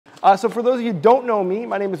So for those of you who don't know me,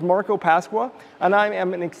 my name is Marco Pasqua, and I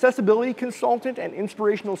am an accessibility consultant and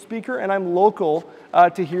inspirational speaker, and I'm local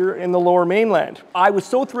to here in the Lower Mainland. I was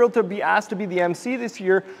so thrilled to be asked to be the MC this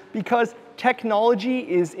year because technology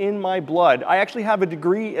is in my blood. I actually have a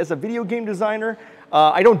degree as a video game designer.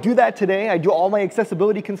 I don't do that today. I do all my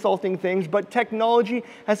accessibility consulting things, but technology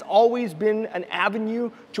has always been an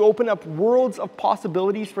avenue to open up worlds of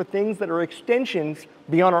possibilities for things that are extensions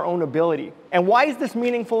beyond our own ability. And why is this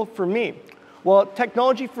meaningful for me? Well,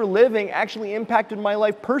 technology for living actually impacted my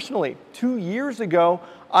life personally. 2 years ago,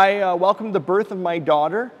 I welcomed the birth of my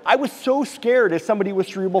daughter. I was so scared as somebody with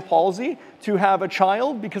cerebral palsy to have a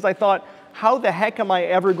child because I thought, how the heck am I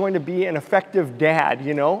ever going to be an effective dad,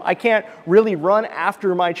 you know? I can't really run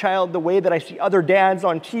after my child the way that I see other dads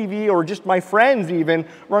on TV or just my friends even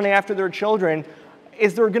running after their children.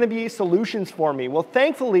 Is there going to be solutions for me? Well,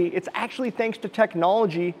 thankfully, it's actually thanks to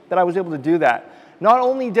technology that I was able to do that. Not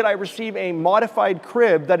only did I receive a modified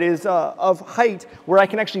crib that is of height where I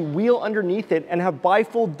can actually wheel underneath it and have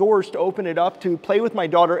bifold doors to open it up to play with my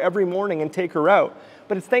daughter every morning and take her out,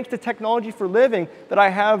 but it's thanks to technology for living that I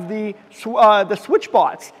have the switch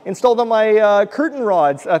bots installed on my curtain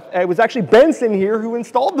rods. It was actually Benson here who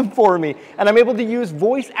installed them for me, and I'm able to use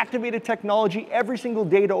voice-activated technology every single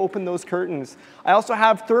day to open those curtains. I also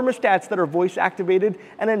have thermostats that are voice-activated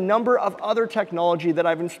and a number of other technology that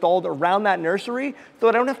I've installed around that nursery so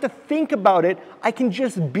that I don't have to think about it. I can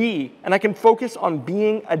just be, and I can focus on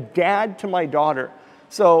being a dad to my daughter.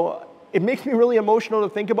 So it makes me really emotional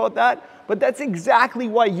to think about that. But that's exactly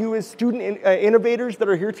why you as student innovators that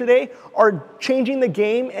are here today are changing the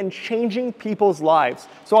game and changing people's lives.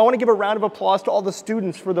 So I want to give a round of applause to all the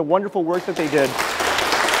students for the wonderful work that they did.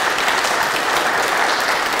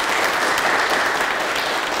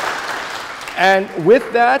 And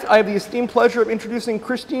with that, I have the esteemed pleasure of introducing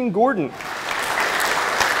Christine Gordon.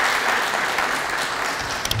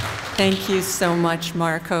 Thank you so much,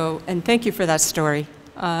 Marco, and thank you for that story.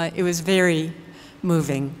 It was very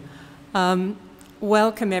moving.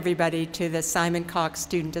 Welcome everybody to the Simon Cox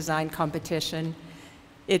Student Design Competition.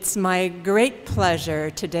 It's my great pleasure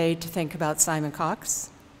today to think about Simon Cox.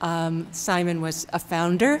 Simon was a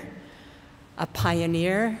founder, a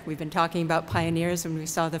pioneer. We've been talking about pioneers when we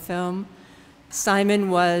saw the film. Simon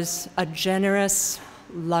was a generous,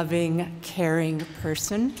 loving, caring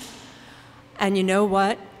person. And you know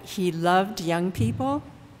what? He loved young people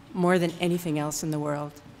more than anything else in the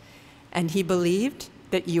world. And he believed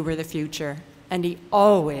that you were the future. And he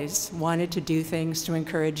always wanted to do things to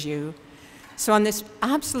encourage you. So on this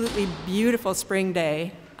absolutely beautiful spring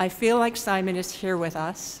day, I feel like Simon is here with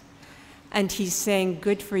us. And he's saying,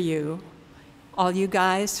 good for you, all you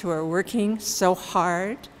guys who are working so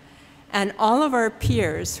hard, and all of our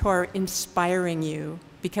peers who are inspiring you,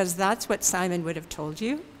 because that's what Simon would have told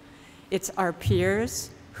you. It's our peers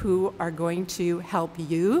who are going to help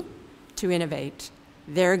you to innovate.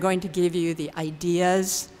 They're going to give you the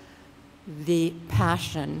ideas, the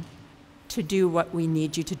passion to do what we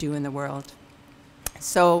need you to do in the world.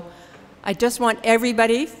 So I just want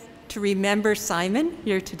everybody to remember Simon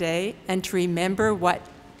here today and to remember what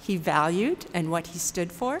he valued and what he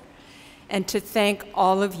stood for, and to thank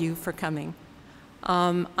all of you for coming.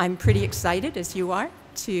 I'm pretty excited, as you are,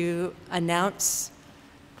 to announce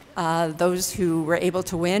those who were able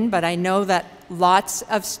to win, but I know that lots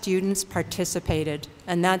of students participated,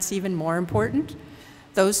 and that's even more important.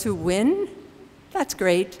 Those who win, that's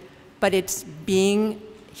great, but it's being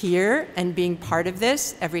here and being part of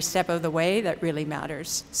this every step of the way that really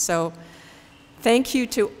matters. So thank you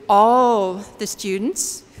to all the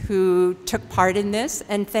students who took part in this,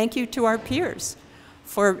 and thank you to our peers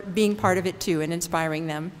for being part of it too and inspiring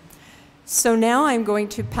them. So now I'm going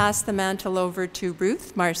to pass the mantle over to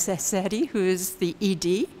Ruth Marcessetti, who is the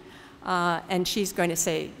ED, and she's going to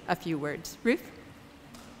say a few words. Ruth?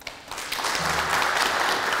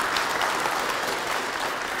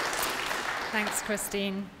 Thanks,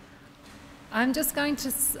 Christine. I'm just going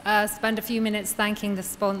to spend a few minutes thanking the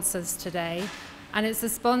sponsors today. And it's the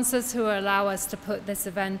sponsors who allow us to put this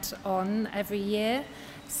event on every year.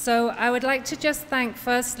 So I would like to just thank,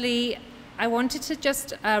 firstly, I wanted to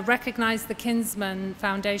just recognize the Kinsmen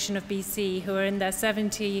Foundation of BC, who are in their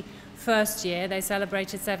 71st year. They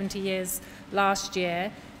celebrated 70 years last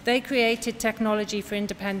year. They created Technology for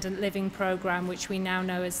Independent Living program, which we now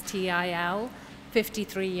know as TIL,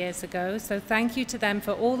 53 years ago. So thank you to them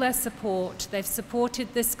for all their support. They've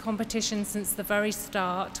supported this competition since the very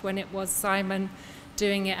start, when it was Simon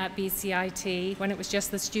doing it at BCIT, when it was just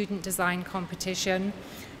the student design competition.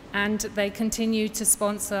 And they continue to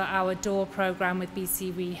sponsor our DOOR program with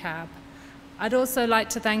BC Rehab. I'd also like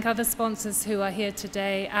to thank other sponsors who are here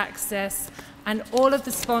today, Access, and all of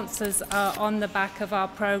the sponsors are on the back of our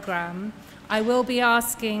program. I will be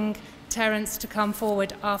asking Terence to come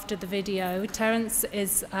forward after the video. Terence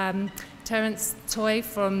is Terence Toy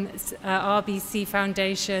from RBC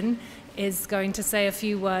Foundation is going to say a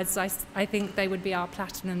few words. I think they would be our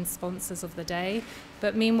platinum sponsors of the day.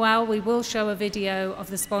 But meanwhile, we will show a video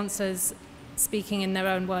of the sponsors speaking in their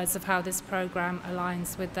own words of how this program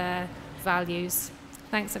aligns with their values.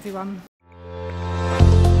 Thanks, everyone.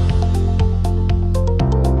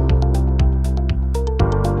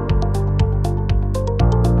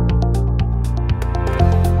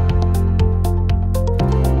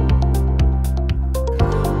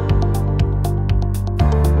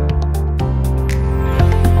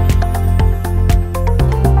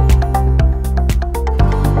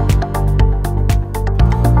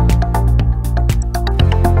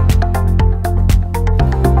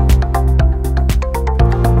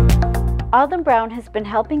 Odlum Brown has been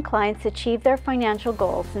helping clients achieve their financial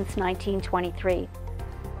goals since 1923.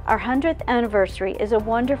 Our 100th anniversary is a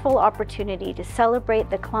wonderful opportunity to celebrate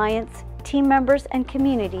the clients, team members, and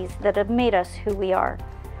communities that have made us who we are.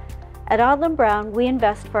 At Odlum Brown, we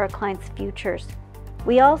invest for our clients' futures.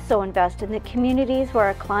 We also invest in the communities where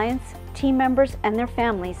our clients, team members, and their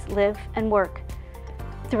families live and work.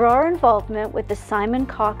 Through our involvement with the Simon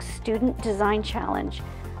Cox Student Design Challenge,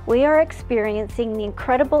 we are experiencing the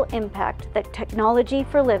incredible impact that technology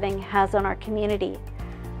for living has on our community.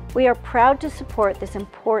 We are proud to support this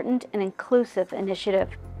important and inclusive initiative.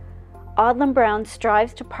 Odlum Brown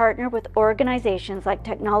strives to partner with organizations like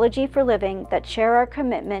Technology for Living that share our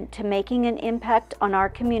commitment to making an impact on our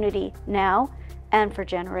community now and for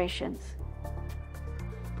generations.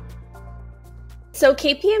 So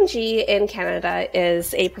KPMG in Canada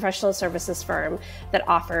is a professional services firm that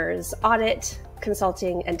offers audit,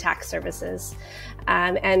 consulting, and tax services.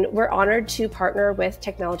 And we're honored to partner with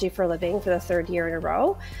Technology for Living for the 3rd year in a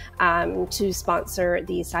row to sponsor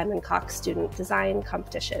the Simon Cox Student Design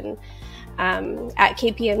Competition. At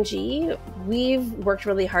KPMG, we've worked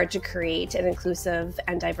really hard to create an inclusive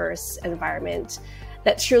and diverse environment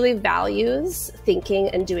that truly values thinking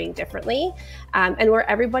and doing differently, and where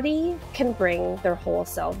everybody can bring their whole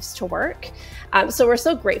selves to work. So we're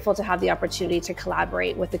so grateful to have the opportunity to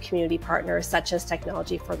collaborate with the community partners such as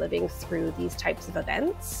Technology for Living through these types of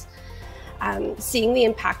events. Seeing the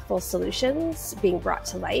impactful solutions being brought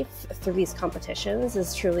to life through these competitions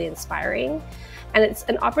is truly inspiring. And it's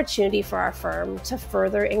an opportunity for our firm to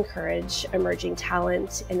further encourage emerging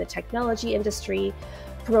talent in the technology industry,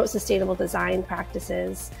 promote sustainable design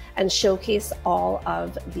practices, and showcase all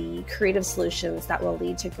of the creative solutions that will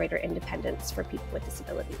lead to greater independence for people with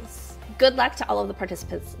disabilities. Good luck to all of the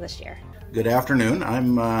participants this year. Good afternoon.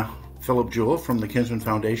 I'm Philip Jewell from the Kinsmen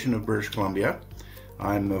Foundation of British Columbia.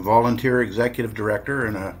 I'm a volunteer executive director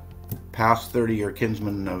and a past 30-year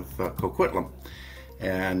Kinsman of Coquitlam,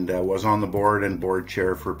 and was on the board and board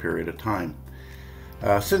chair for a period of time.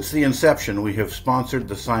 Since the inception, we have sponsored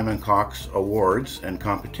the Simon Cox Awards and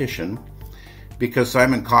competition because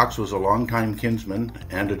Simon Cox was a longtime Kinsman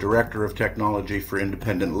and a director of technology for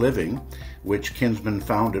independent living, which Kinsmen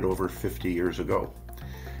founded over 50 years ago.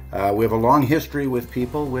 We have a long history with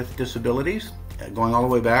people with disabilities, going all the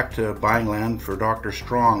way back to buying land for Dr.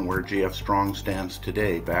 Strong, where GF Strong stands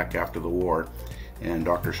today, back after the war. And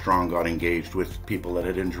Dr. Strong got engaged with people that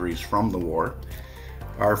had injuries from the war.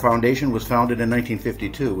 Our foundation was founded in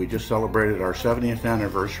 1952. We just celebrated our 70th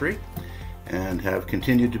anniversary and have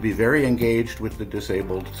continued to be very engaged with the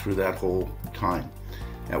disabled through that whole time.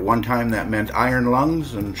 At one time that meant iron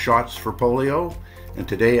lungs and shots for polio, and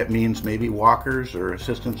today it means maybe walkers or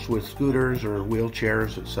assistance with scooters or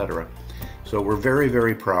wheelchairs, etc. So we're very,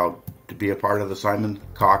 very proud to be a part of the Simon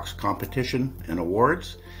Cox competition and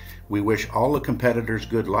awards. We wish all the competitors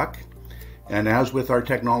good luck. And as with our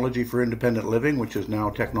Technology for Independent Living, which is now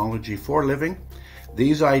Technology for Living,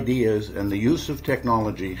 these ideas and the use of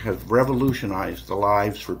technology have revolutionized the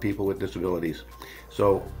lives for people with disabilities.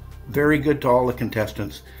 So very good to all the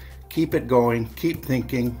contestants. Keep it going, keep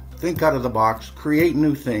thinking, think out of the box, create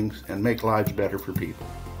new things, and make lives better for people.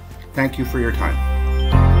 Thank you for your time.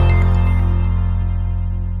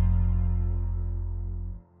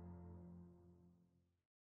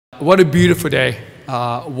 What a beautiful day.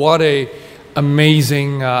 What a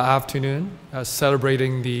amazing afternoon,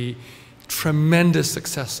 celebrating the tremendous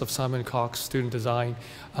success of Simon Cox student design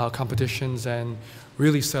competitions, and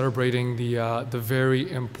really celebrating the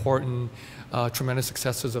very important, tremendous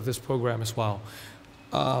successes of this program as well.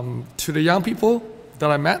 To the young people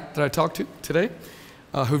that I met, that I talked to today,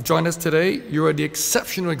 who've joined us today, you are the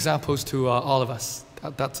exceptional examples to all of us.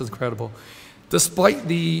 That's incredible. Despite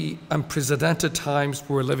the unprecedented times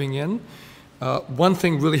we're living in, one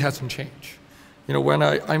thing really hasn't changed. You know, when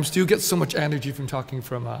I still get so much energy from talking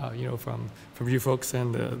from you folks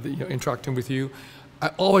and interacting with you. I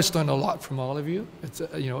always learn a lot from all of you. It's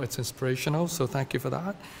it's inspirational. So thank you for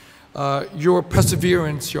that. Your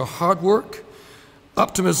perseverance, your hard work,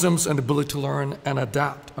 optimisms, and ability to learn and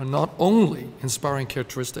adapt are not only inspiring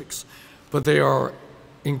characteristics, but they are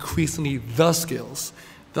increasingly the skills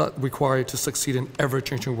that are required to succeed in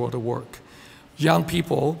ever-changing world of work. Young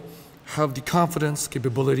people have the confidence,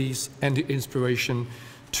 capabilities, and the inspiration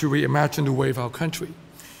to reimagine the way of our country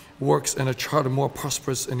works and chart a more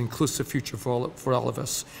prosperous and inclusive future for all of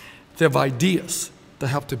us. They have ideas that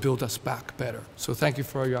help to build us back better. So thank you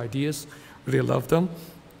for your ideas. Really love them.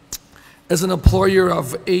 As an employer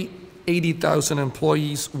of 80,000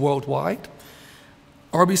 employees worldwide,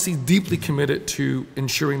 RBC is deeply committed to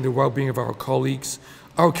ensuring the well-being of our colleagues,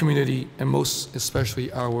 our community, and most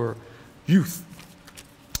especially our youth.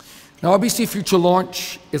 Now, RBC Future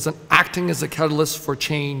Launch is acting as a catalyst for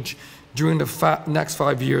change during the next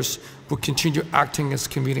 5 years. We'll continue acting as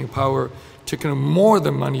convening power, taking a more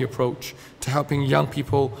than money approach to helping young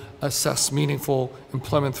people assess meaningful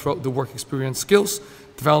employment throughout the work experience, skills,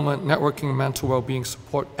 development, networking, mental well-being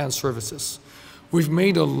support, and services. We've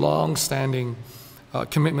made a long-standing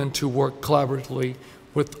commitment to work collaboratively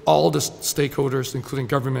with all the stakeholders, including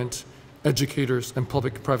government, educators, and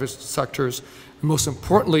public and private sectors, and most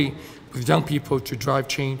importantly, with young people to drive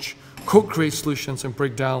change, co-create solutions, and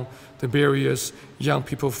break down the barriers young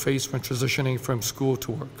people face when transitioning from school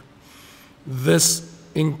to work. This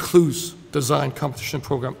includes design competition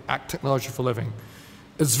program, Act Technology for Living.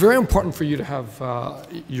 It's very important for you to have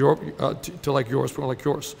like yours,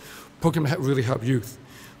 program that really help youth.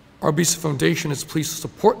 RBC Foundation is pleased to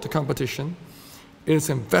support the competition. It is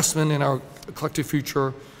an investment in our collective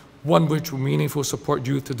future, one which will meaningfully support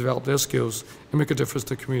youth to develop their skills and make a difference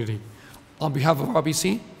to the community. On behalf of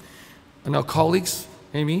RBC and our colleagues,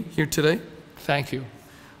 Amy, here today, thank you.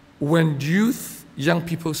 When young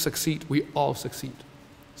people succeed, we all succeed.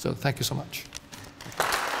 So thank you so much.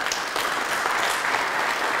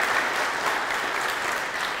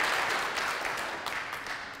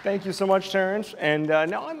 Thank you so much, Terrence. And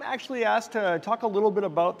now I'm actually asked to talk a little bit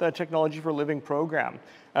about the Technology for Living program.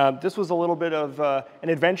 This was a little bit of an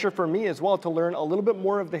adventure for me as well to learn a little bit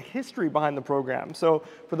more of the history behind the program. So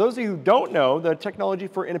for those of you who don't know, the Technology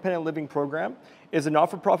for Independent Living program is a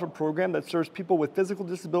not-for-profit program that serves people with physical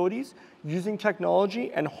disabilities using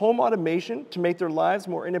technology and home automation to make their lives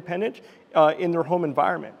more independent in their home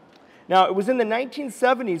environment. Now, it was in the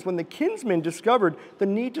 1970s when the Kinsmen discovered the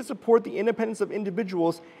need to support the independence of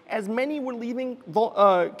individuals, as many were leaving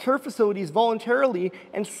care facilities voluntarily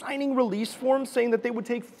and signing release forms saying that they would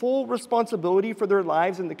take full responsibility for their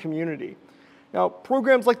lives in the community. Now,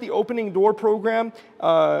 programs like the Opening Door program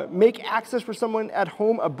make access for someone at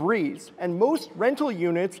home a breeze, and most rental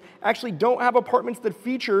units actually don't have apartments that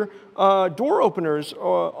feature door openers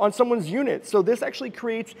on someone's unit. So this actually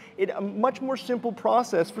creates a much more simple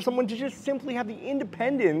process for someone to just simply have the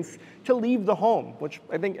independence to leave the home, which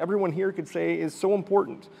I think everyone here could say is so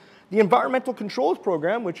important. The Environmental Controls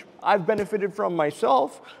program, which I've benefited from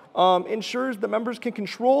myself, ensures that members can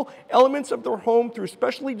control elements of their home through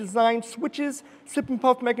specially designed switches, sip and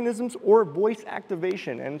puff mechanisms, or voice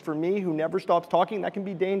activation. And for me, who never stops talking, that can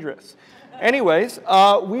be dangerous. Anyways,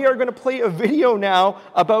 we are going to play a video now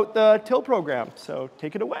about the TIL program, so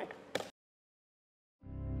take it away.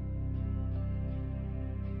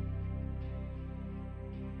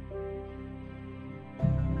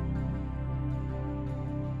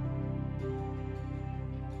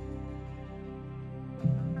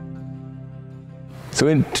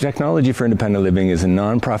 So Technology for Independent Living is a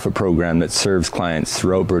nonprofit program that serves clients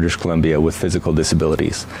throughout British Columbia with physical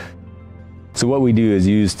disabilities. So what we do is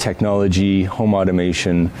use technology, home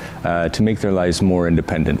automation, to make their lives more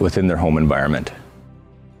independent within their home environment.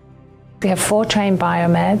 We have 4 trained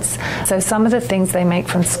biomeds, so some of the things they make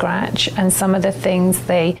from scratch, and some of the things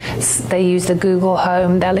they use the Google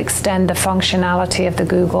Home. They'll extend the functionality of the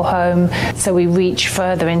Google Home, so we reach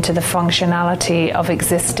further into the functionality of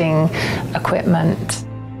existing equipment.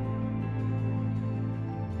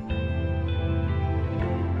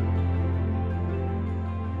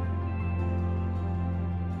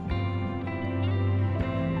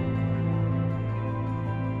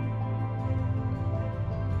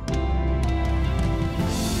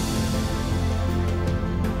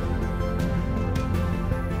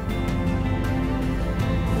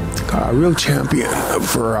 A real champion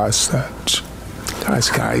for us,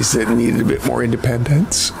 guys that needed a bit more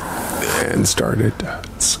independence, and started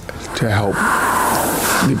to help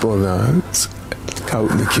people in the out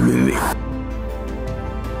in the community.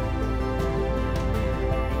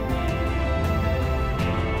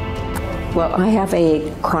 Well, I have a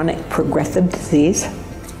chronic progressive disease,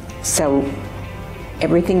 so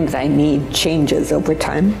everything that I need changes over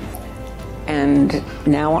time. And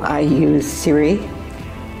now I use Siri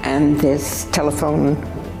and this cell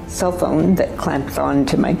phone that clamps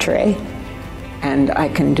onto my tray, and I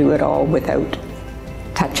can do it all without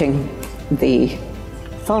touching the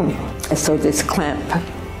phone. So this clamp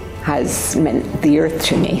has meant the earth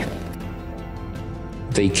to me.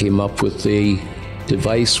 They came up with a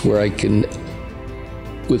device where I can,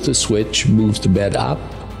 with a switch, move the bed up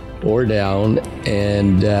or down,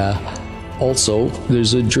 and also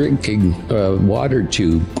there's a drinking water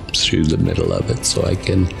tube through the middle of it, so I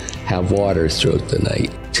can have water throughout the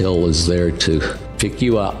night. Till is there to pick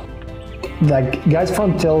you up. The guys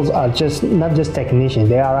from Tills are not just technicians,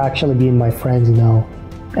 they are actually being my friends now.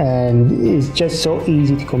 And it's just so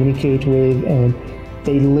easy to communicate with, and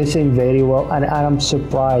they listen very well, and I'm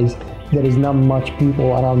surprised there is not much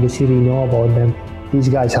people around the city know about them. These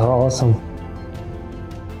guys are awesome.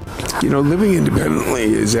 You know, living independently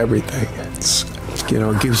is everything. It's, you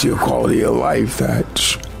know, it gives you a quality of life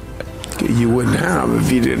that you wouldn't have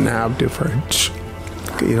if you didn't have different,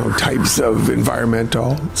 you know, types of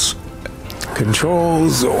environmental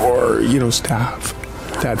controls or, you know, staff.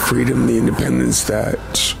 That freedom, the independence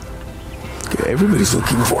that everybody's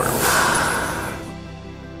looking for.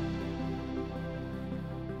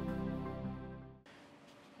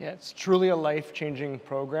 Yeah, it's truly a life-changing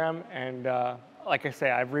program, and like I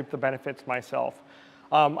say, I've reaped the benefits myself.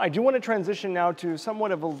 I do want to transition now to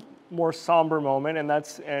somewhat of a more somber moment, and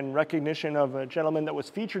that's in recognition of a gentleman that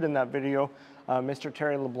was featured in that video, Mr.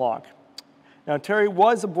 Terry LeBlanc. Now, Terry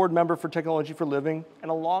was a board member for Technology for Living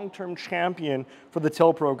and a long-term champion for the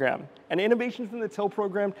TIL program. And innovations in the TIL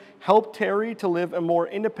program helped Terry to live a more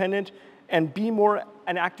independent and be more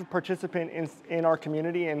an active participant in our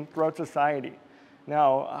community and throughout society.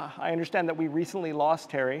 Now, I understand that we recently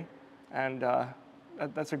lost Terry, and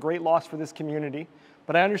that's a great loss for this community.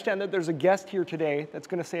 But I understand that there's a guest here today that's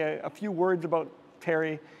going to say a few words about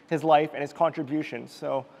Terry, his life, and his contributions.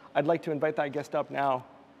 So I'd like to invite that guest up now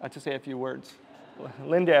to say a few words.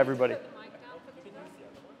 Linda, everybody.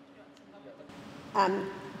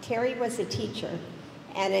 Terry was a teacher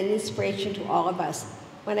and an inspiration to all of us.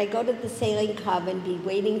 When I go to the sailing club and be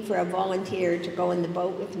waiting for a volunteer to go in the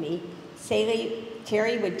boat with me,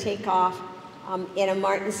 Terry would take off in a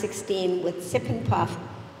Martin 16 with Sip and Puff,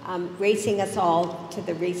 racing us all to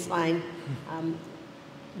the race line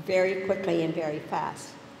very quickly and very fast.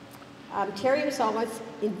 Terry was always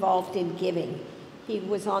involved in giving. He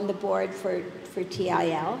was on the board for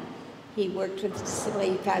TIL. He worked with the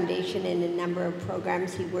Disability Foundation in a number of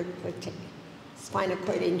programs. He worked with spinal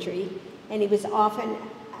cord injury, and he was often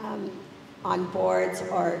on boards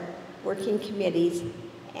or working committees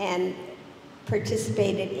and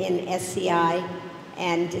participated in SCI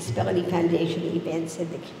and Disability Foundation events in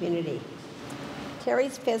the community.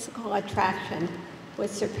 Terry's physical attraction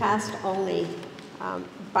was surpassed only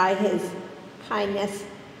by his kindness,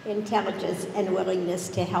 intelligence, and willingness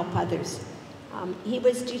to help others. He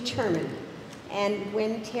was determined, and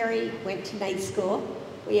when Terry went to night school,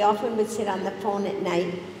 we often would sit on the phone at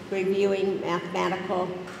night reviewing mathematical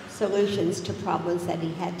solutions to problems that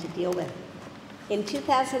he had to deal with. In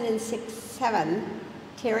 2006-07,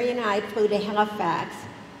 Terry and I flew to Halifax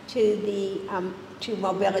to the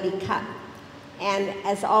Mobility Cup. And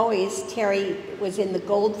as always, Terry was in the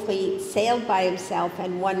Gold Fleet, sailed by himself,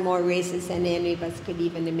 and won more races than any of us could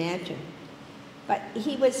even imagine. But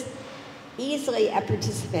he was easily a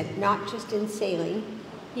participant, not just in sailing.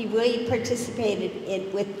 He really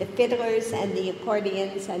participated with the fiddlers and the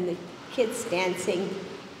accordions and the kids dancing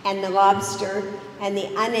and the lobster and the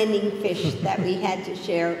unending fish that we had to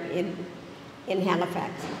share in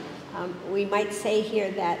Halifax. We might say here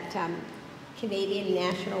that Canadian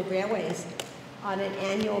National Railways on an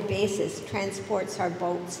annual basis transports our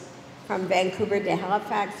boats from Vancouver to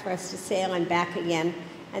Halifax for us to sail and back again,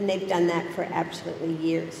 and they've done that for absolutely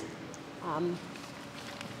years. When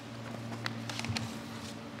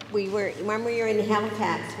we were in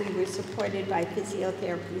Halifax, we were supported by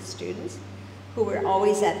physiotherapy students who were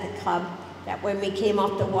always at the club, that when we came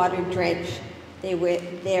off the water dredge, they were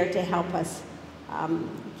there to help us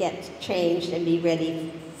get changed and be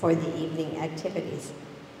ready for the evening activities.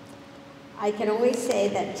 I can only say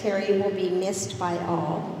that Terry will be missed by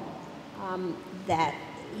all, that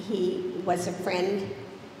he was a friend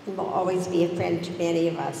and will always be a friend to many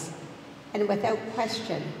of us. And without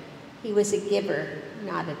question, he was a giver,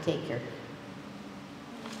 not a taker.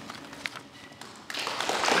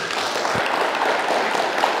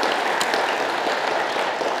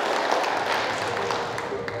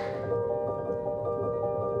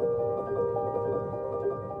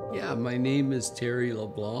 My name is Terry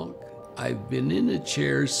LeBlanc. I've been in a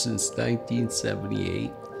chair since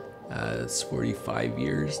 1978. It's 45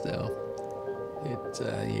 years now. It,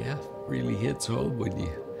 yeah, really hits home when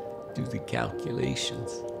you do the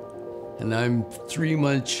calculations. And I'm 3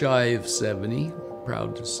 months shy of 70,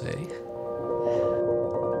 proud to say.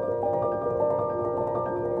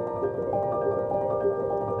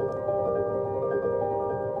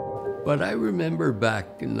 But I remember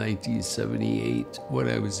back in 1978 when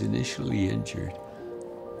I was initially injured.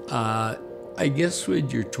 I guess when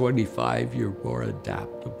you're 25, you're more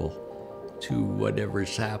adaptable to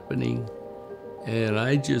whatever's happening. And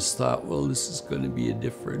I just thought, well, this is going to be a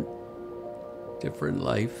different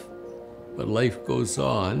life. But life goes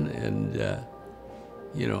on, and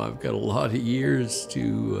you know, I've got a lot of years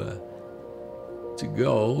to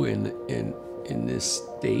go in this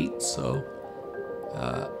state. So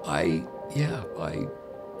I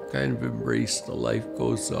kind of embrace the life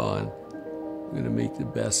goes on. I'm going to make the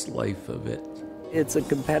best life of it. It's a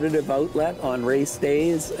competitive outlet on race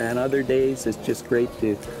days, and other days it's just great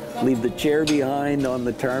to leave the chair behind on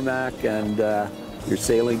the tarmac and you're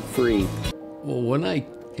sailing free. Well, when I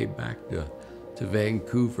came back to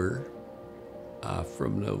Vancouver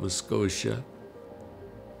from Nova Scotia,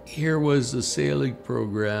 here was a sailing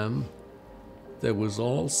program that was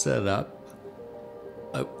all set up,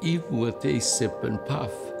 even with a sip and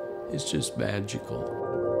puff. It's just magical.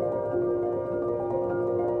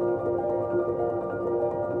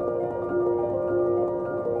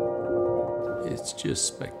 It's just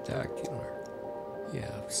spectacular.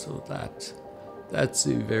 Yeah, so that's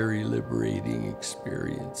a very liberating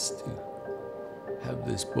experience to have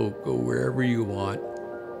this boat go wherever you want,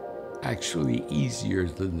 actually easier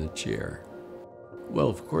than the chair. Well,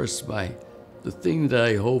 of course, the thing that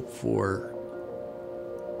I hope for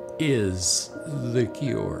is the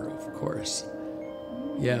cure, of course.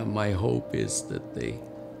 Yeah, my hope is that they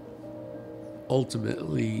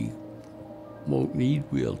ultimately won't need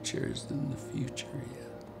wheelchairs in the future.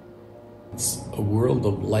 Yeah. It's a world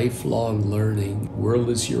of lifelong learning. The world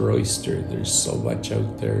is your oyster. There's so much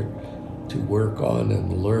out there to work on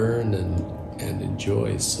and learn and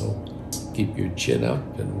enjoy. So keep your chin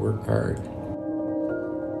up and work hard.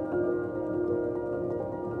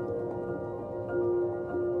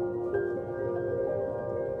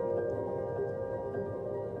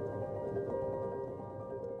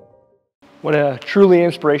 What a truly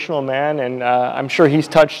inspirational man, and I'm sure he's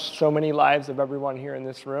touched so many lives of everyone here in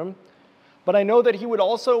this room. But I know that he would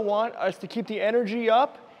also want us to keep the energy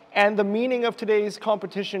up and the meaning of today's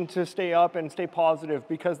competition to stay up and stay positive,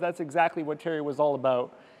 because that's exactly what Terry was all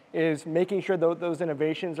about, is making sure that those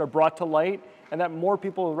innovations are brought to light and that more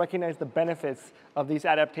people recognize the benefits of these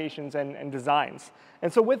adaptations and designs.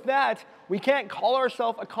 And so with that, we can't call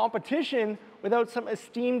ourselves a competition without some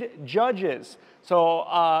esteemed judges. So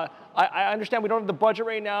I understand we don't have the budget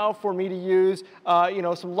right now for me to use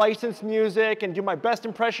some licensed music and do my best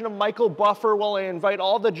impression of Michael Buffer while I invite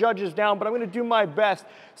all the judges down, but I'm going to do my best.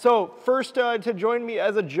 So first to join me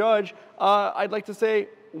as a judge, I'd like to say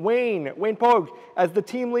Wayne Pogue, as the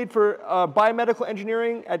team lead for biomedical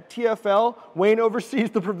engineering at TFL. Wayne oversees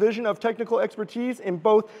the provision of technical expertise in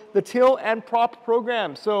both the till and prop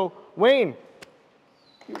programs. So Wayne,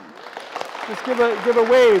 just give a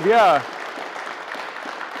wave, yeah.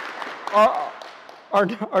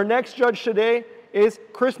 Our next judge today is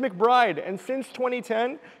Chris McBride, and since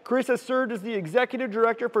 2010, Chris has served as the Executive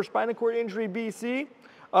Director for Spinal Cord Injury BC,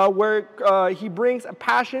 where he brings a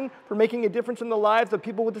passion for making a difference in the lives of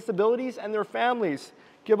people with disabilities and their families.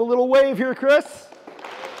 Give a little wave here, Chris.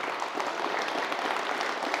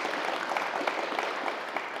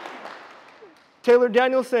 Taylor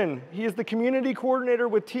Danielson, he is the Community Coordinator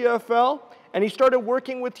with TFL, and he started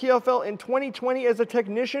working with TFL in 2020 as a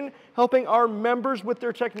technician, helping our members with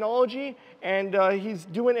their technology, and he's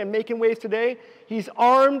doing and making waves today. He's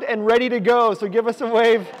armed and ready to go, so give us a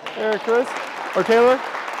wave there, Chris, or Taylor.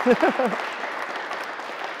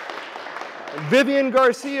 Vivian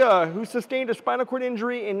Garcia, who sustained a spinal cord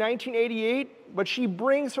injury in 1988, but she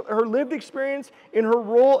brings her lived experience in her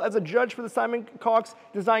role as a judge for the Simon Cox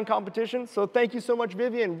Design Competition. So thank you so much,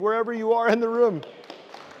 Vivian, wherever you are in the room.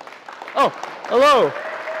 Oh, hello.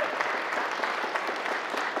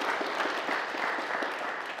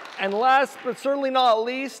 And last but certainly not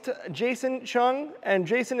least, Jason Chung. And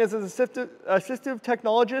Jason is an assistive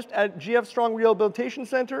technologist at GF Strong Rehabilitation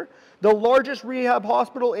Centre, the largest rehab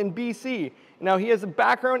hospital in BC. Now, he has a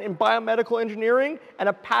background in biomedical engineering and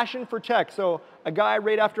a passion for tech, so a guy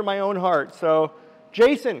right after my own heart. So,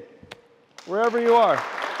 Jason, wherever you are.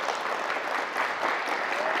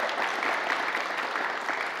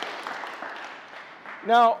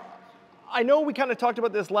 Now, I know we kind of talked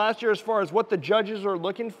about this last year as far as what the judges are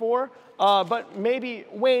looking for, but maybe,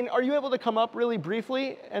 Wayne, are you able to come up really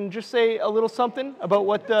briefly and just say a little something about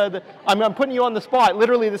what I'm putting you on the spot.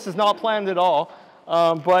 Literally, this is not planned at all.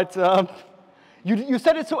 You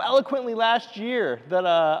said it so eloquently last year that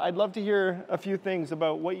I'd love to hear a few things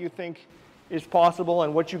about what you think is possible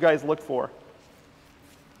and what you guys look for.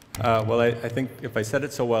 Well, I think if I said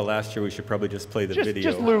it so well last year, we should probably just play the video.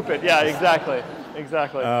 Just loop it. Yeah, exactly.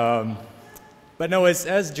 Exactly. But no,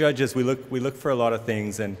 as judges, we look for a lot of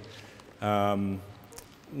things, and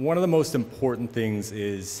one of the most important things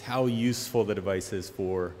is how useful the device is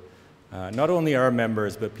for not only our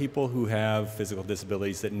members, but people who have physical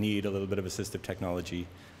disabilities that need a little bit of assistive technology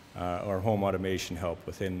or home automation help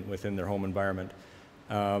within their home environment.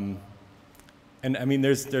 And I mean,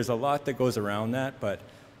 there's a lot that goes around that, but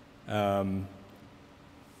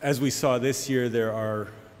as we saw this year, there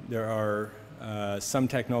are some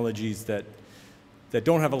technologies that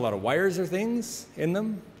don't have a lot of wires or things in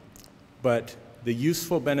them, but the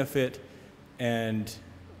useful benefit and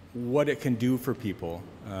what it can do for people,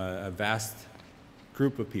 a vast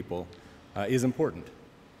group of people, is important.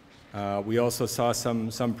 We also saw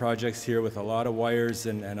some projects here with a lot of wires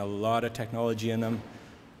and a lot of technology in them,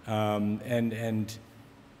 and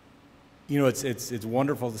you know, it's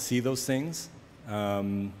wonderful to see those things,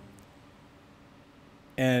 and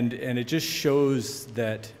it just shows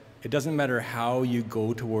that it doesn't matter how you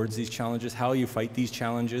go towards these challenges, how you fight these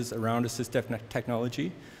challenges around assistive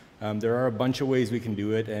technology. There are a bunch of ways we can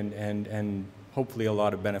do it, and hopefully a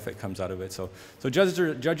lot of benefit comes out of it. So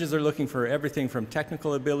judges are looking for everything from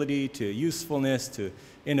technical ability to usefulness to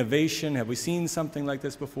innovation. Have we seen something like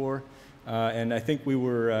this before? And I think we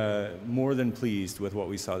were more than pleased with what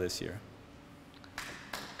we saw this year.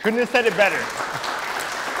 Couldn't have said it better.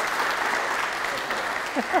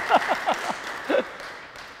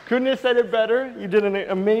 Couldn't have said it better. You did an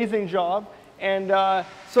amazing job. And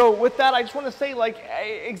so with that, I just want to say, like,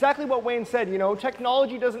 exactly what Wayne said. You know,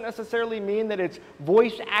 technology doesn't necessarily mean that it's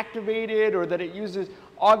voice activated or that it uses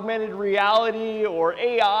augmented reality or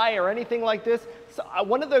AI or anything like this. So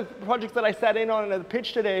one of the projects that I sat in on at the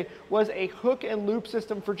pitch today was a hook and loop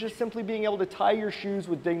system for just simply being able to tie your shoes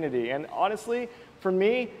with dignity. And honestly, for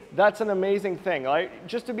me, that's an amazing thing. Right?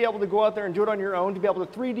 Just to be able to go out there and do it on your own, to be able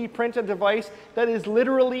to 3D print a device that is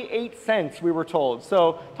literally 8 cents, we were told.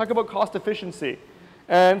 So talk about cost efficiency.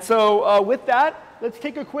 And so with that, let's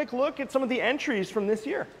take a quick look at some of the entries from this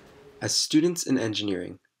year. As students in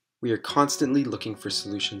engineering, we are constantly looking for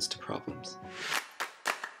solutions to problems.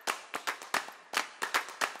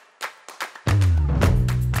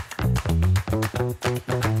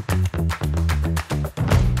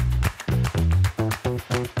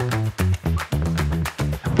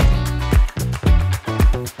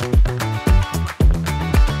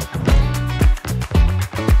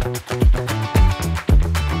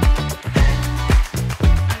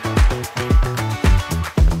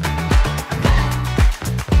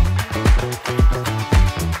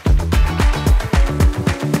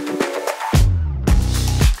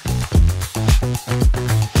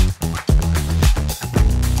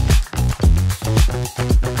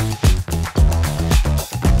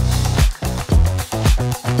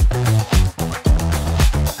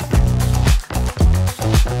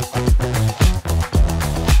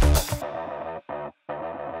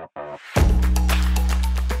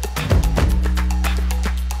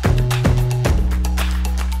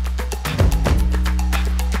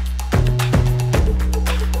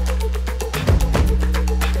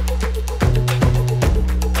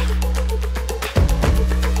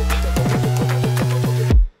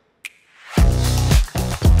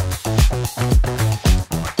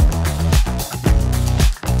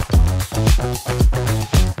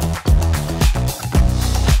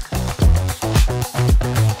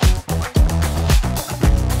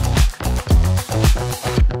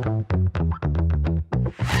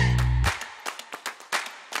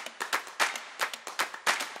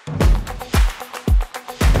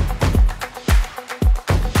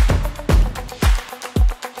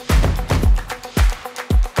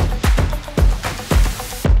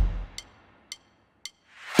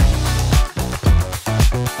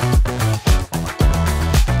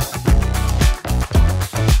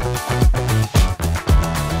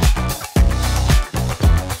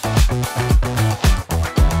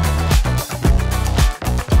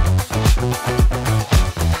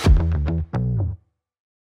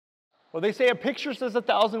 Well, they say a picture says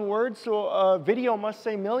 1,000 words, so a video must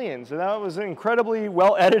say millions. And that was incredibly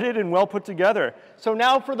well edited and well put together. So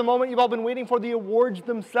now for the moment you've all been waiting for, the awards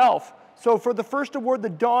themselves. So for the first award, the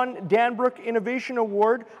Don Danbrook Innovation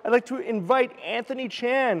Award, I'd like to invite Anthony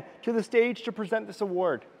Chan to the stage to present this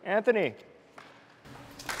award. Anthony.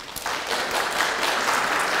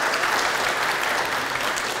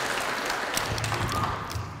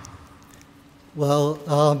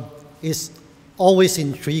 Well, it's always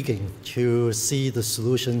intriguing to see the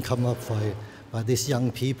solution come up by these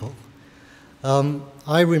young people.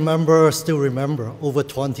 I still remember, over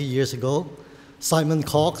 20 years ago, Simon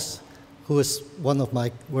Cox, who is one of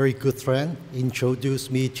my very good friends,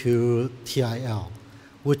 introduced me to TIL,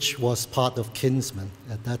 which was part of Kinsmen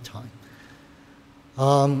at that time.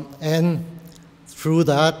 And through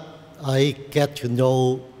that, I get to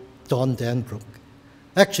know Don Danbrook.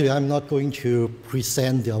 Actually, I'm not going to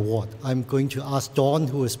present the award. I'm going to ask Don,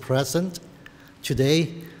 who is present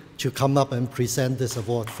today, to come up and present this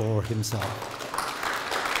award for himself.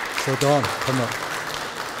 So Don, come up.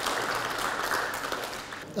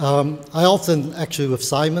 I often, actually with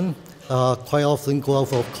Simon, quite often go out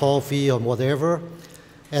for coffee or whatever,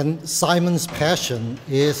 and Simon's passion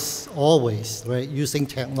is always, right, using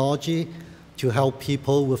technology to help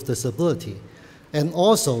people with disability. And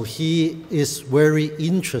also, he is very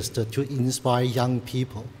interested to inspire young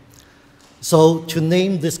people. So to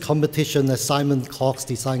name this competition as Simon Cox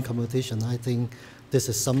Design Competition, I think this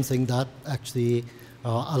is something that actually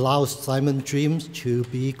allows Simon Dreams to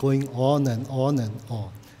be going on and on and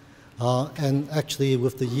on. And actually,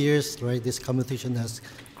 with the years, right, this competition has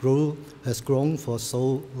grown for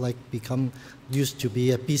become used to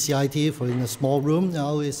be a BCIT for in a small room.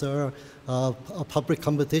 Now it's a public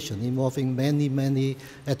competition involving many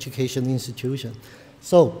education institutions.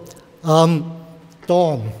 So, Don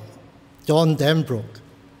Danbrook.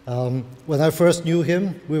 When I first knew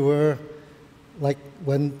him, we were like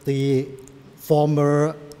when the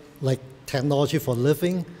former technology for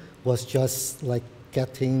living was just like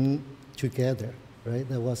getting together, right?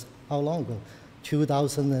 That was how long ago?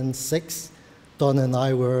 2006. Don and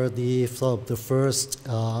I were the first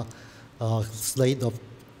slate of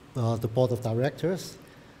the board of directors,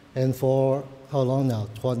 and for how long now?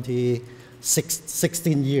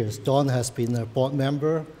 16 years. Don has been a board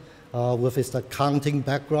member with his accounting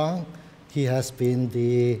background. He has been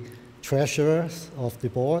the treasurer of the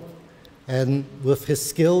board, and with his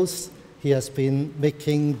skills, he has been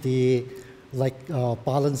making the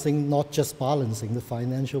balancing, not just balancing the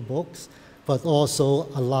financial books, but also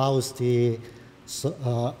allows the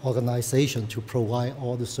organization to provide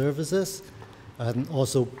all the services and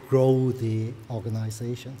also grow the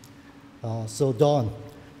organization. So Don,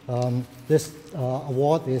 this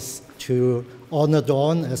award is to honor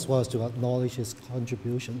Don as well as to acknowledge his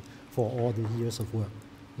contribution for all the years of work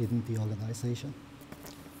in the organization.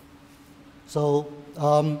 So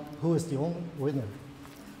who is the only winner?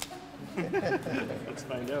 Let's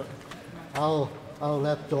find out. I'll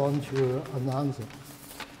let Don to announce it.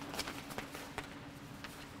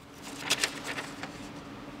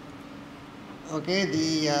 Okay,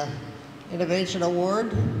 the Innovation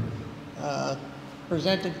Award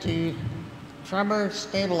presented to Tremor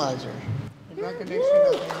Stabilizer in recognition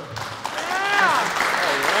of him.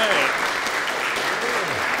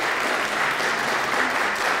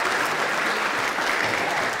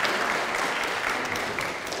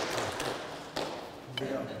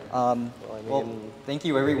 Well, thank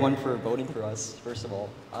you everyone for voting for us, first of all.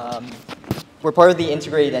 We're part of the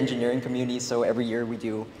integrated engineering community, so every year we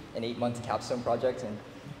do an 8-month capstone project, and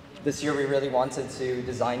this year we really wanted to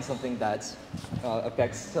design something that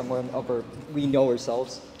affects someone we know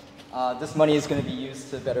ourselves. This money is going to be used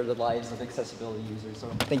to better the lives of accessibility users, so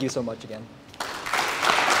thank you so much again.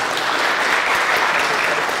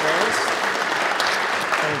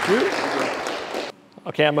 Thank you.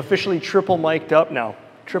 Okay, I'm officially triple mic'd up now.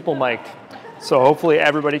 Triple mic'd. So hopefully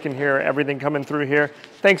everybody can hear everything coming through here.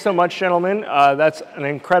 Thanks so much, gentlemen. That's an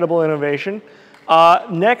incredible innovation.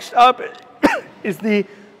 Next up is the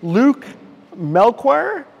Luke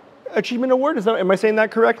Melchior Achievement Award. Am I saying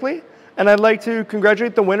that correctly? And I'd like to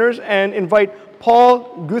congratulate the winners and invite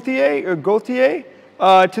Paul Gauthier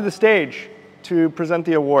to the stage to present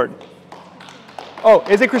the award. Oh,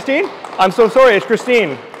 is it Christine? I'm so sorry, it's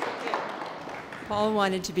Christine. Paul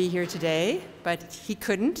wanted to be here today, but he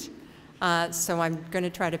couldn't, so I'm going to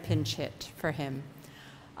try to pinch hit for him.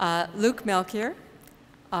 Luke Melchior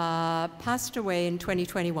passed away in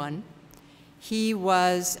 2021. He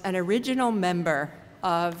was an original member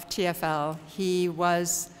of TFL. He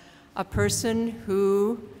was a person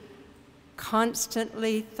who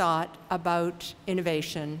constantly thought about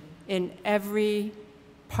innovation in every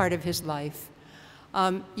part of his life.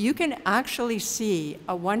 You can actually see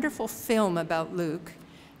a wonderful film about Luke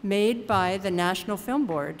made by the National Film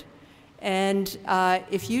Board. And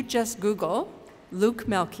if you just Google Luke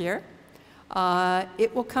Melchior,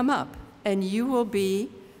 it will come up, and you will be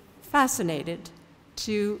fascinated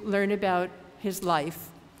to learn about his life.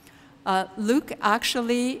 Luke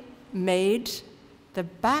actually made the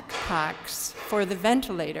backpacks for the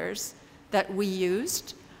ventilators that we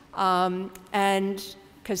used, and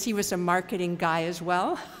because he was a marketing guy as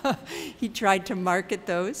well, he tried to market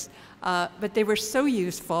those, but they were so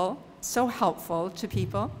useful, so helpful to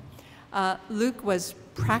people. Luke was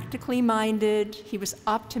practically minded, he was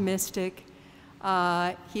optimistic,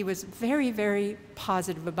 he was very, very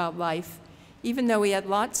positive about life, even though he had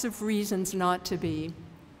lots of reasons not to be.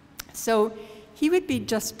 So he would be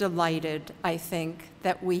just delighted, I think,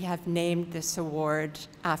 that we have named this award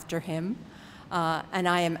after him. And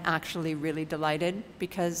I am actually really delighted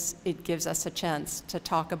because it gives us a chance to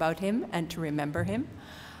talk about him and to remember him.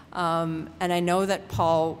 And I know that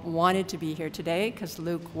Paul wanted to be here today because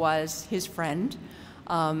Luke was his friend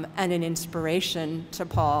and an inspiration to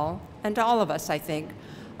Paul and to all of us, I think.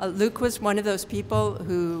 Luke was one of those people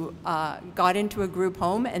who got into a group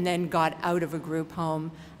home and then got out of a group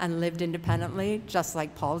home and lived independently, just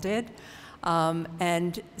like Paul did.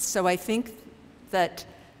 And so I think that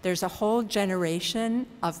there's a whole generation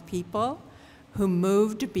of people who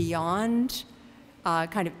moved beyond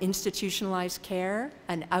kind of institutionalized care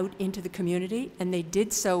and out into the community, and they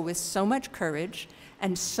did so with so much courage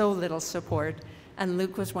and so little support, and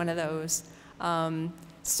Luke was one of those.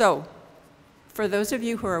 So for those of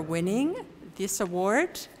you who are winning this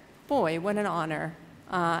award, boy, what an honor.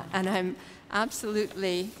 And I'm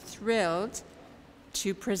absolutely thrilled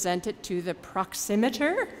to present it to the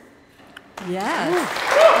proximeter. Yes.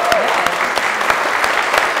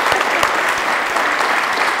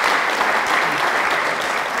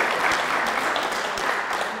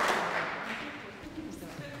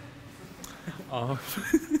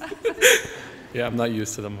 Yeah, I'm not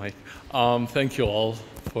used to the mic. Thank you all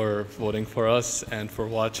for voting for us and for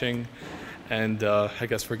watching, and I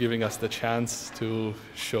guess for giving us the chance to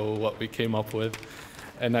show what we came up with.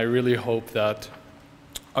 And I really hope that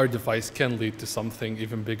our device can lead to something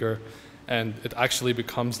even bigger, and it actually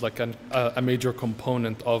becomes like a major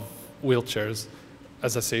component of wheelchairs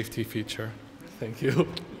as a safety feature. Thank you.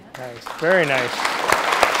 Nice, very nice.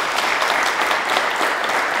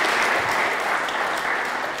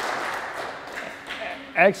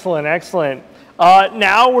 Excellent, excellent.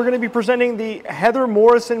 Now we're going to be presenting the Heather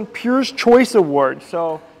Morrison Peers' Choice Award.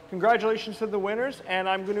 So congratulations to the winners, and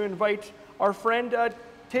I'm going to invite our friend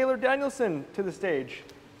Taylor Danielson to the stage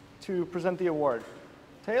to present the award.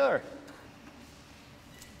 Taylor.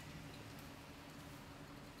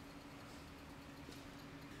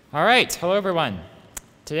 All right, hello everyone.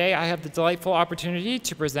 Today I have the delightful opportunity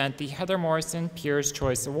to present the Heather Morrison Peers'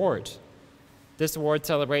 Choice Award. This award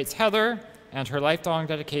celebrates Heather and her lifelong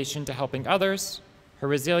dedication to helping others, her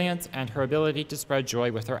resilience, and her ability to spread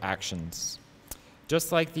joy with her actions.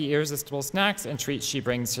 Just like the irresistible snacks and treats she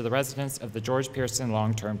brings to the residents of the George Pearson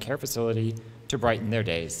Long-Term Care Facility to brighten their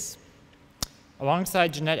days.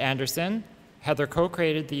 Alongside Jeanette Anderson, Heather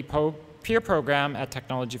co-created the peer program at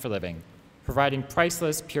Technology for Living, providing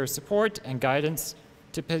priceless peer support and guidance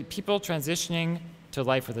to people transitioning to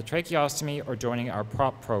life with a tracheostomy or joining our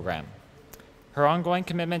PROP program. Her ongoing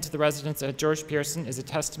commitment to the residents at George Pearson is a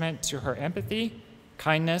testament to her empathy,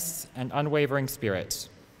 kindness, and unwavering spirit.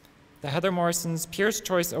 The Heather Morrison's Peers'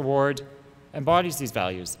 Choice Award embodies these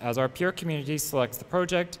values as our peer community selects the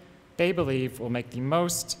project they believe will make the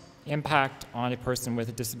most impact on a person with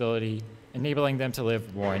a disability, enabling them to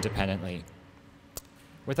live more independently.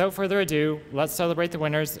 Without further ado, let's celebrate the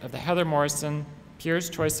winners of the Heather Morrison Peers'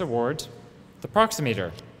 Choice Award, the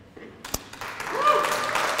Proximeter.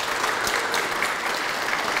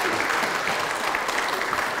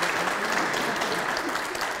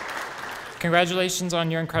 Congratulations on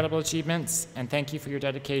your incredible achievements, and thank you for your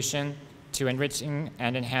dedication to enriching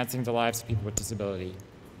and enhancing the lives of people with disability.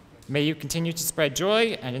 May you continue to spread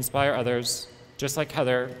joy and inspire others, just like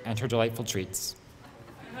Heather and her delightful treats.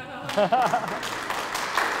 Come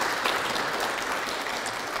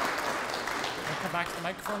back to the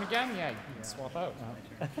microphone again? Yeah, you can swap out.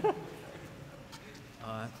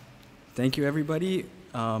 Thank you, everybody.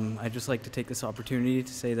 I'd just like to take this opportunity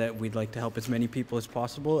to say that we'd like to help as many people as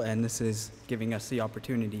possible, and this is giving us the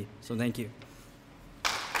opportunity. So thank you.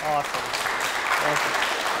 Awesome. Awesome.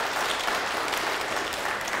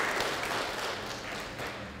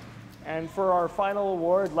 And for our final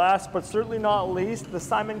award, last but certainly not least, the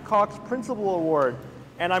Simon Cox Principal Award.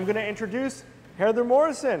 And I'm going to introduce Heather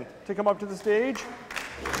Morrison to come up to the stage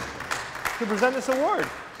to present this award.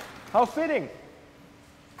 How fitting.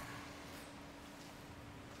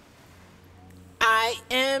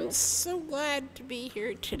 am so glad to be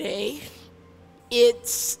here today.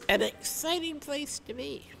 It's an exciting place to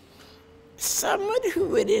be. Someone who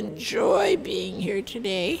would enjoy being here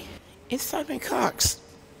today is Simon Cox.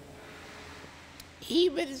 He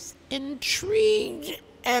was intrigued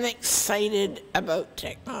and excited about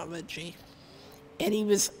technology, and he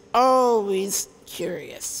was always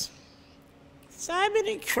curious. Simon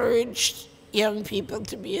encouraged young people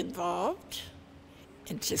to be involved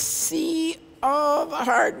and to see all the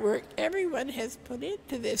hard work everyone has put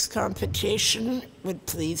into this competition would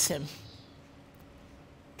please him.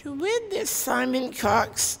 To win this Simon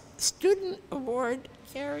Cox Student Award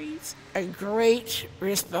carries a great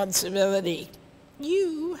responsibility.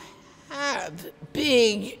 You have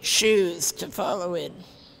big shoes to follow in.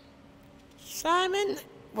 Simon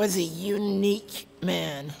was a unique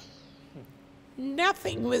man.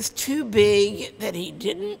 Nothing was too big that he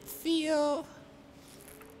didn't feel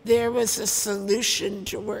there was a solution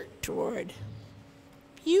to work toward.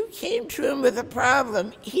 You came to him with a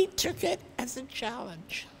problem, he took it as a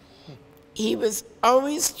challenge. He was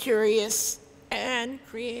always curious and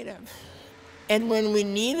creative. And when we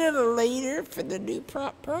needed a leader for the new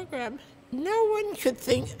program, no one could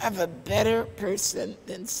think of a better person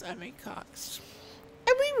than Simon Cox.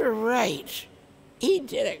 And we were right. He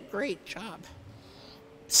did a great job.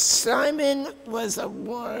 Simon was a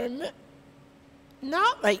warm,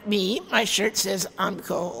 not like me, my shirt says I'm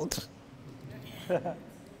cold, a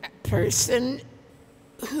person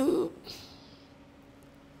who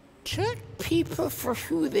took people for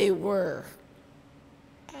who they were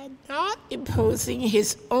and not imposing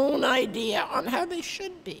his own idea on how they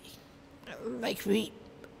should be, like we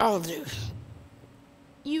all do.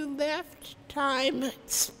 You left time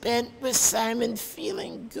spent with Simon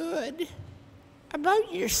feeling good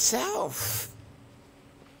about yourself.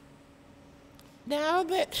 Now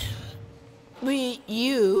that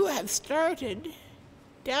you have started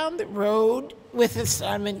down the road with the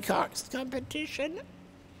Simon Cox competition,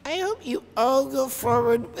 I hope you all go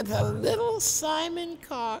forward with a little Simon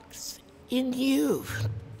Cox in you.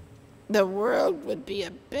 The world would be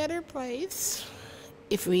a better place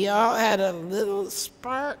if we all had a little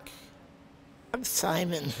spark of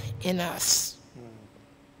Simon in us.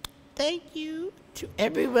 Thank you to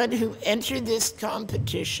everyone who entered this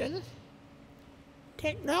competition.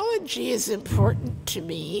 Technology is important to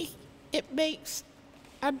me. It makes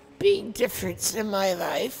a big difference in my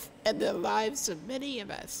life and the lives of many of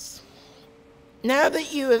us. Now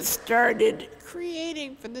that you have started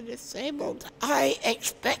creating for the disabled, I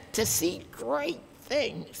expect to see great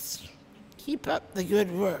things. Keep up the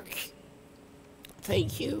good work.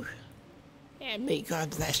 Thank you, and may God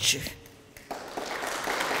bless you.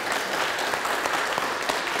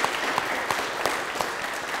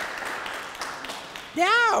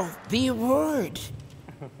 Now, the award.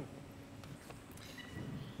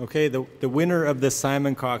 Okay, the winner of the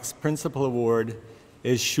Simon Cox Principal Award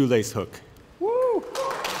is Shoelace Hook. Woo!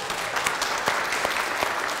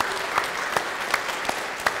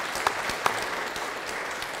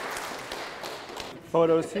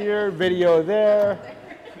 Photos here, video there.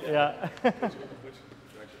 Yeah.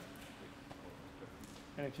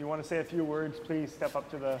 And if you want to say a few words, please step up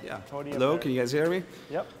to the podium. Hello, there. can you guys hear me?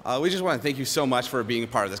 Yep. We just want to thank you so much for being a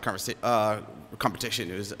part of this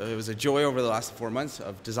competition. It was a joy over the last 4 months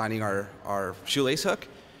of designing our shoelace hook.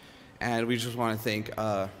 And we just want to thank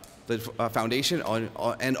the foundation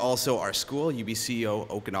and also our school, UBC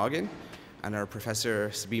Okanagan, and our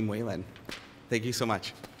professor, Sabine Whalen. Thank you so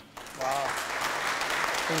much. Wow.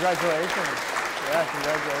 Congratulations. Yeah,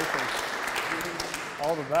 congratulations.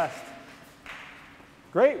 All the best.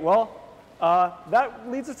 Great, well, that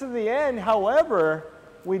leads us to the end. However,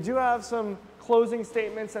 we do have some closing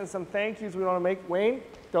statements and some thank yous we want to make. Wayne,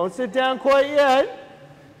 don't sit down quite yet.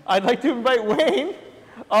 I'd like to invite Wayne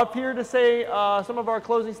up here to say some of our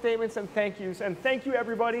closing statements and thank yous. And thank you,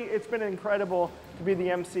 everybody. It's been incredible to be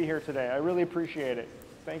the MC here today. I really appreciate it.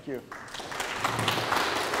 Thank you.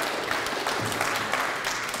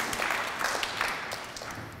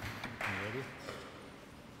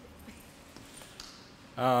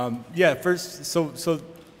 Yeah, first, so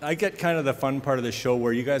I get kind of the fun part of the show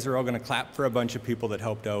where you guys are all going to clap for a bunch of people that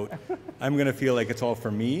helped out. I'm going to feel like it's all for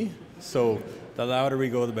me, so the louder we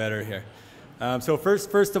go, the better here. So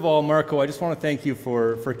first of all, Marco, I just want to thank you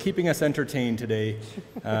for keeping us entertained today,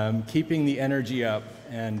 keeping the energy up,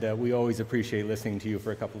 and we always appreciate listening to you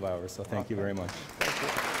for a couple of hours, so thank you very much. Thank you.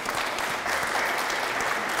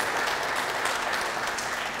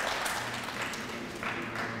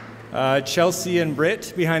 Chelsea and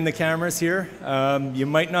Britt behind the cameras here. You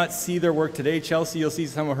might not see their work today. Chelsea, you'll see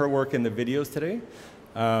some of her work in the videos today.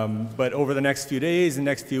 But over the next few days and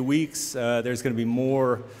next few weeks, there's going to be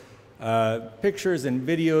more pictures and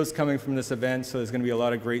videos coming from this event, so there's going to be a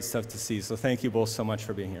lot of great stuff to see. So thank you both so much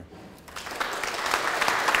for being here.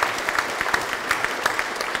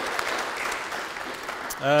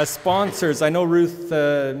 Sponsors, I know Ruth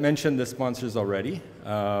mentioned the sponsors already,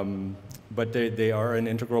 but they are an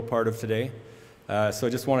integral part of today. So I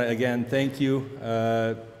just want to again thank you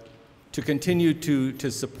to continue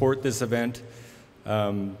to support this event,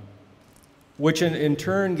 which in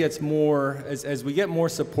turn gets more, as we get more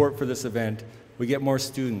support for this event, we get more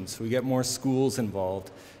students, we get more schools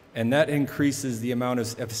involved, and that increases the amount of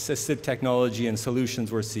assistive technology and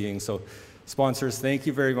solutions we're seeing. So sponsors, thank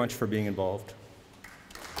you very much for being involved.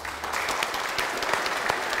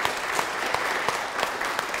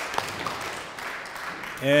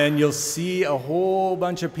 And you'll see a whole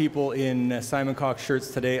bunch of people in Simon Cox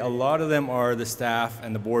shirts today. A lot of them are the staff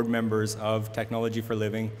and the board members of Technology for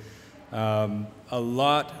Living. A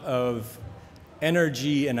lot of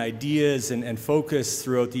energy and ideas and focus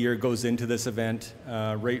throughout the year goes into this event,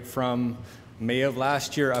 right from May of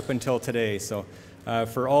last year up until today. So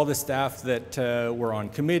for all the staff that were on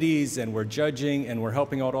committees and were judging and were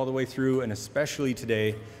helping out all the way through, and especially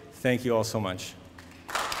today, thank you all so much.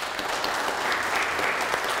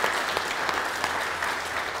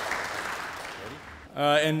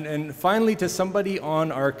 And finally, to somebody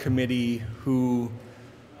on our committee who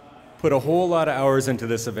put a whole lot of hours into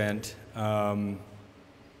this event.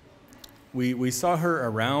 We saw her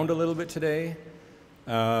around a little bit today,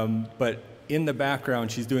 but in the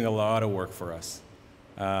background, she's doing a lot of work for us.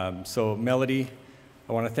 So Melody,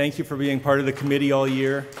 I want to thank you for being part of the committee all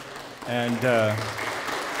year. And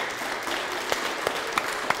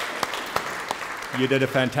you did a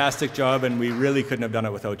fantastic job, and we really couldn't have done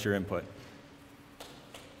it without your input.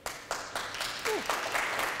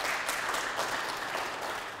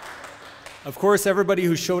 Of course, everybody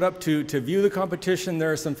who showed up to view the competition,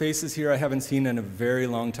 there are some faces here I haven't seen in a very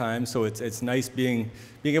long time, so it's nice being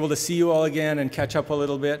able to see you all again and catch up a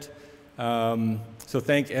little bit. So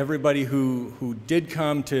thank everybody who did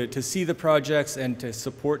come to see the projects and to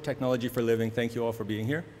support Technology for Living. Thank you all for being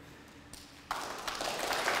here.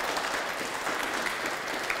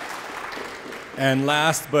 And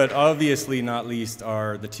last, but obviously not least,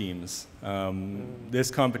 are the teams. This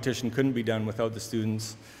competition couldn't be done without the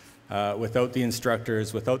students. Without the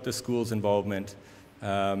instructors, without the school's involvement.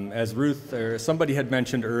 As Ruth or somebody had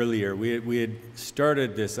mentioned earlier, we had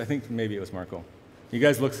started this, I think maybe it was Marco. You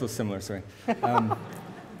guys look so similar, sorry.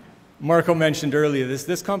 Marco mentioned earlier,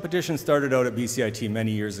 this competition started out at BCIT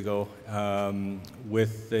many years ago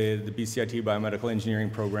with the BCIT Biomedical Engineering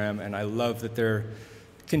program, and I love that they're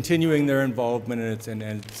continuing their involvement, and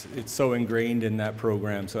it's so ingrained in that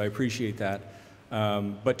program, so I appreciate that.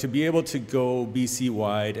 But to be able to go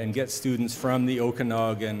BC-wide and get students from the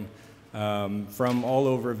Okanagan, from all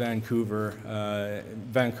over Vancouver,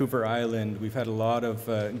 Vancouver Island, we've had a lot of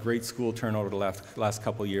great school turnout over the last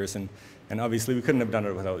couple of years, and obviously we couldn't have done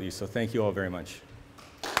it without you, so thank you all very much.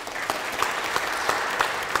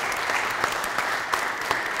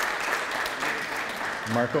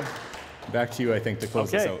 Marco, back to you, I think, to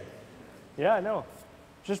close this out. Yeah, no.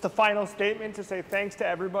 Just a final statement to say thanks to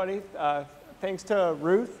everybody. Thanks to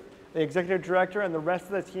Ruth, the executive director, and the rest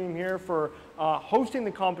of the team here for hosting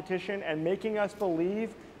the competition and making us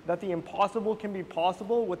believe that the impossible can be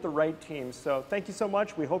possible with the right teams. So thank you so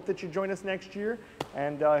much. We hope that you join us next year,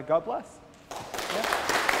 and God bless.